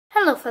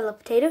Hello fellow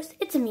potatoes,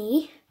 it's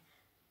me,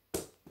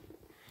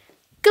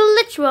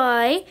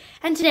 Vannyboi,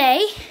 and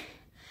today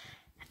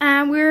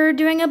we're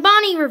doing a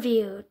Bonnie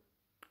review.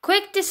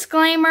 Quick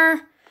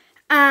disclaimer,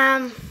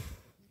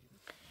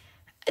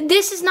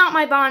 this is not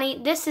my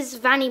Bonnie, this is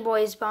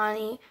Vannyboi's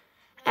Bonnie.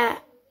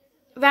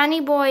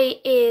 Vannyboi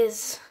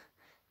is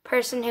a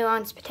person who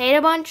owns Potato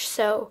Bunch,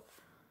 so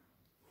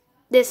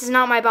this is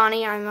not my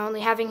Bonnie. I'm only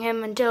having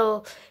him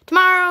until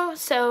tomorrow,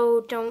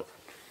 so don't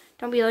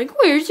be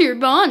like, where's your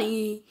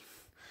Bonnie?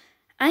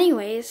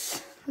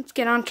 Anyways, let's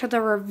get on to the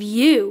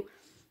review.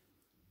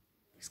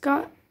 He's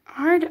got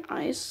hard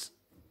eyes.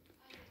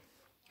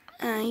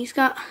 He's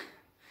got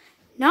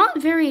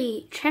not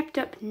very chapped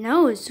up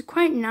nose.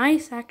 Quite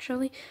nice,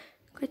 actually.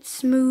 Quite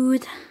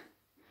smooth.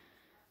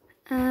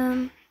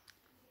 Fur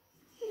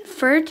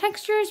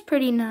texture is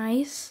pretty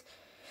nice.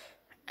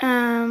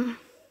 The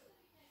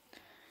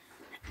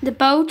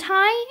bow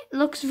tie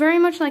looks very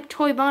much like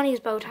Toy Bonnie's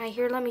bow tie.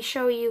 Here, let me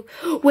show you.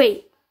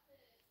 Wait.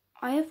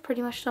 I have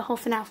pretty much the whole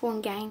FNAF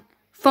 1 gang.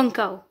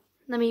 Funko.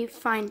 Let me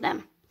find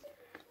them.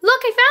 Look,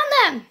 I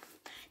found them!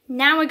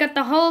 Now I got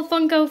the whole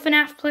Funko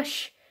FNAF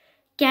Plush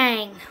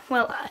gang.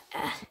 Well,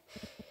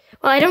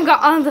 I don't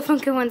got all the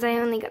Funko ones. I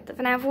only got the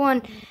FNAF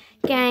 1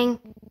 gang.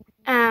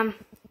 But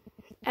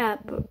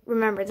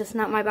remember, this is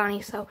not my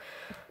Bonnie, so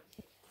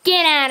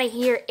get out of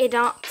here,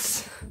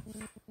 idiots.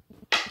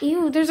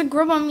 Ew, there's a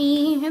grub on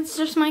me. It's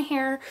just my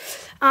hair.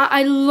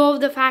 I love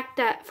the fact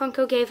that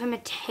Funko gave him a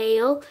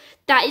tail.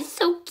 That is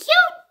so cute.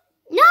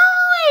 No,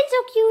 it's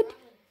so cute.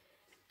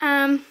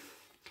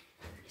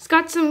 He's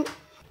got some...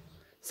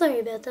 Sorry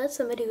about that.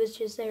 Somebody was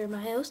just there in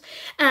my house.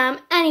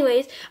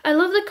 Anyways, I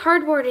love the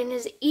cardboard in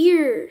his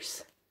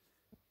ears.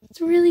 It's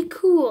really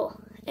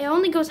cool. It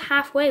only goes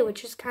halfway,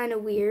 which is kind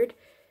of weird.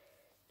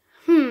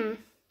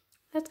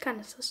 That's kind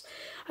of sus.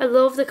 I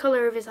love the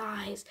color of his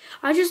eyes.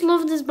 I just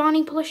love this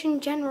Bonnie plush in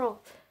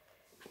general.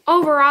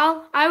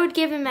 Overall, I would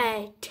give him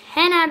a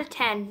 10 out of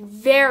 10.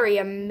 Very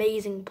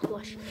amazing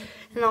plush.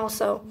 And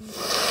also...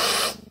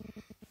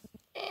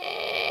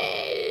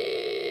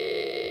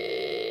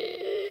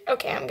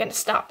 Okay, I'm gonna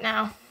stop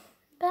now.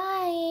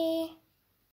 Bye.